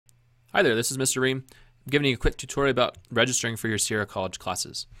Hi there, this is Mr. Ream. I'm giving you a quick tutorial about registering for your Sierra College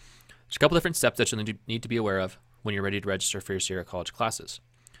classes. There's a couple different steps that you'll need to be aware of when you're ready to register for your Sierra College classes.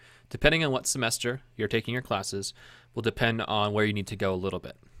 Depending on what semester you're taking your classes will depend on where you need to go a little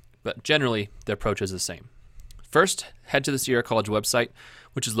bit, but generally the approach is the same. First, head to the Sierra College website,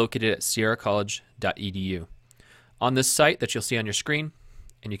 which is located at sierracollege.edu. On this site that you'll see on your screen,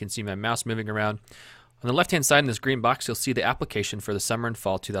 and you can see my mouse moving around, on the left-hand side in this green box, you'll see the application for the summer and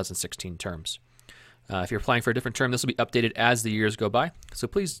fall 2016 terms. If you're applying for a different term, this will be updated as the years go by. So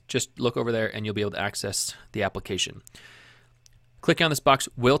please just look over there and you'll be able to access the application. Clicking on this box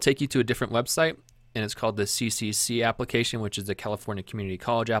will take you to a different website, and it's called the CCC application, which is the California Community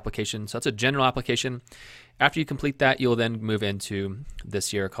College application. So it's a general application. After you complete that, you'll then move into the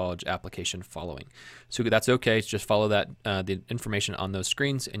Sierra College application following. So that's okay. Just follow that the information on those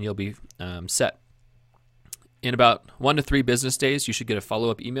screens and you'll be set. In about 1 to 3 business days, you should get a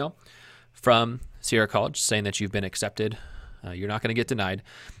follow-up email from Sierra College saying that you've been accepted. You're not going to get denied,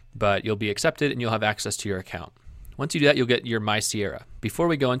 but you'll be accepted and you'll have access to your account. Once you do that, you'll get your My Sierra. Before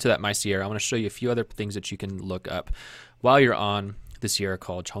we go into that My Sierra, I want to show you a few other things that you can look up while you're on the Sierra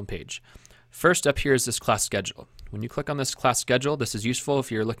College homepage. First up here is this class schedule. When you click on this class schedule, this is useful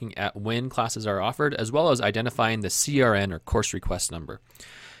if you're looking at when classes are offered, as well as identifying the CRN or course request number.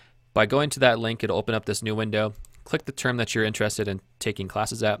 By going to that link, it'll open up this new window. Click the term that you're interested in taking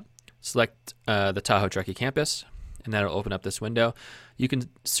classes at. Select the Tahoe Truckee campus, and that'll open up this window. You can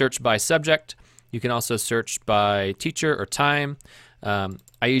search by subject. You can also search by teacher or time. I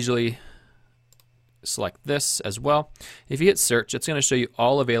usually select this as well. If you hit search, it's going to show you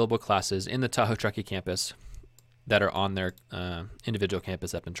all available classes in the Tahoe Truckee campus that are on their individual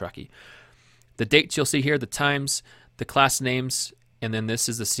campus up in Truckee. The dates you'll see here, the times, the class names, and then this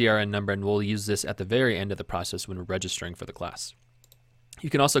is the CRN number, and we'll use this at the very end of the process when we're registering for the class.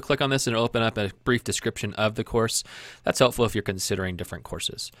 You can also click on this and it'll open up a brief description of the course. That's helpful if you're considering different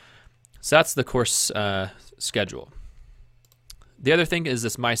courses. So that's the course schedule. The other thing is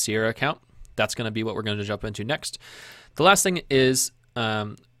this My Sierra account. That's going to be what we're going to jump into next. The last thing is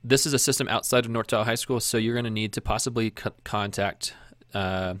this is a system outside of North Tahoe High School, so you're going to need to possibly contact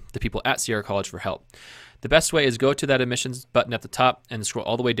the people at Sierra College for help. The best way is go to that admissions button at the top and scroll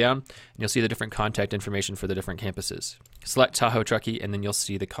all the way down, and you'll see the different contact information for the different campuses. Select Tahoe Truckee, and then you'll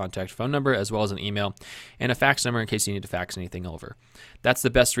see the contact phone number as well as an email and a fax number in case you need to fax anything over. That's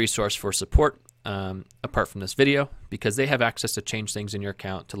the best resource for support apart from this video, because they have access to change things in your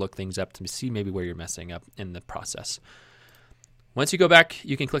account, to look things up, to see maybe where you're messing up in the process. Once you go back,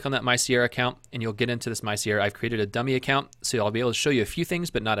 you can click on that My Sierra account, and you'll get into this My Sierra. I've created a dummy account, so I'll be able to show you a few things,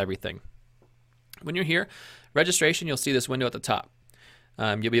 but not everything. When you're here, registration, you'll see this window at the top.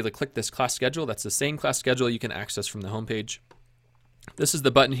 You'll be able to click this class schedule. That's the same class schedule you can access from the homepage. This is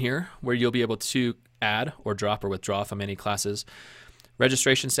the button here where you'll be able to add or drop or withdraw from any classes.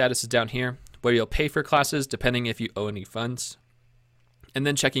 Registration status is down here, where you'll pay for classes depending if you owe any funds. And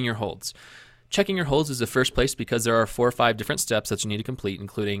then checking your holds. Checking your holds is the first place because there are 4 or 5 different steps that you need to complete,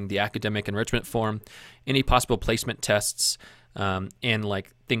 including the academic enrichment form, any possible placement tests, and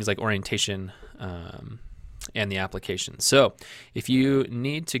like things like orientation and the application. So if you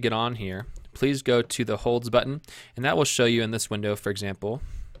need to get on here, please go to the holds button, and that will show you in this window, for example,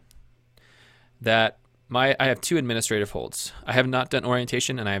 that I have 2 administrative holds. I have not done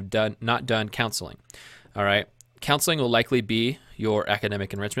orientation, and I have not done counseling. All right, counseling will likely be your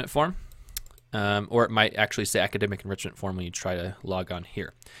academic enrichment form, or it might actually say academic enrichment form when you try to log on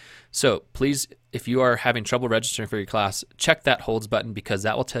here. So please, if you are having trouble registering for your class, check that holds button, because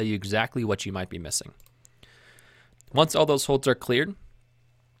that will tell you exactly what you might be missing. Once all those holds are cleared,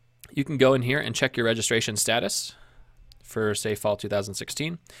 you can go in here and check your registration status for, say, fall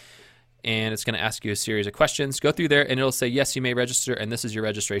 2016. And it's going to ask you a series of questions. Go through there and it'll say, yes, you may register, and this is your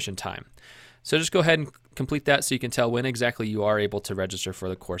registration time. So just go ahead and complete that so you can tell when exactly you are able to register for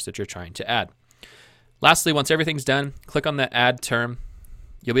the course that you're trying to add. Lastly, once everything's done, click on the add term.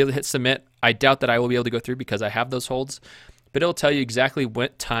 You'll be able to hit submit. I doubt that I will be able to go through because I have those holds, but it'll tell you exactly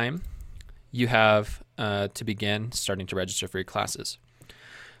what time you have to begin starting to register for your classes.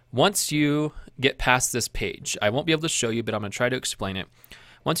 Once you get past this page, I won't be able to show you, but I'm going to try to explain it.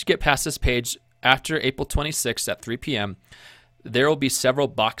 Once you get past this page, after April 26th at 3 p.m., there will be several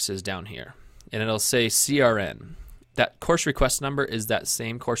boxes down here, and it'll say CRN. That course request number is that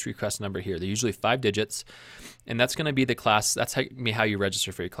same course request number here. They're usually 5 digits, and that's going to be the class. That's how you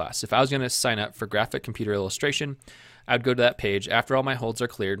register for your class. If I was going to sign up for graphic computer illustration, I would go to that page after all my holds are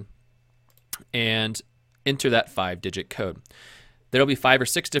cleared and enter that 5-digit code. There'll be 5 or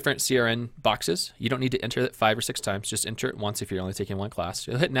 6 different CRN boxes. You don't need to enter it 5 or 6 times. Just enter it once if you're only taking one class.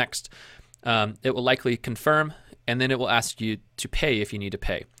 You'll hit next. It will likely confirm, and then it will ask you to pay if you need to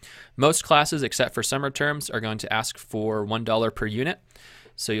pay. Most classes, except for summer terms, are going to ask for $1 per unit.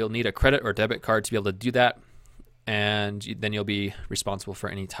 So you'll need a credit or debit card to be able to do that. And then you'll be responsible for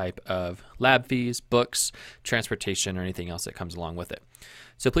any type of lab fees, books, transportation, or anything else that comes along with it.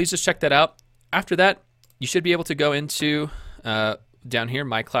 So please just check that out. After that, you should be able to go into down here,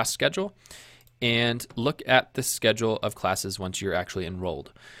 My Class Schedule, and look at the schedule of classes once you're actually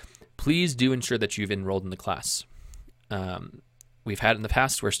enrolled. Please do ensure that you've enrolled in the class. We've had in the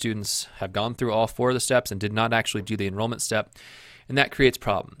past where students have gone through all 4 of the steps and did not actually do the enrollment step, and that creates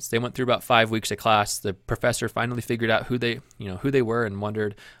problems. They went through about 5 weeks of class. The professor finally figured out who they were and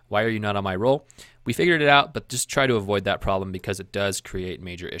wondered, why are you not on my roll? We figured it out, but just try to avoid that problem because it does create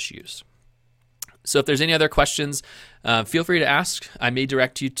major issues. So if there's any other questions, feel free to ask. I may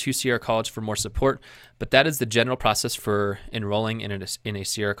direct you to Sierra College for more support, but that is the general process for enrolling in a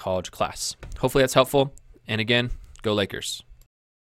Sierra College class. Hopefully that's helpful. And again, go Lakers.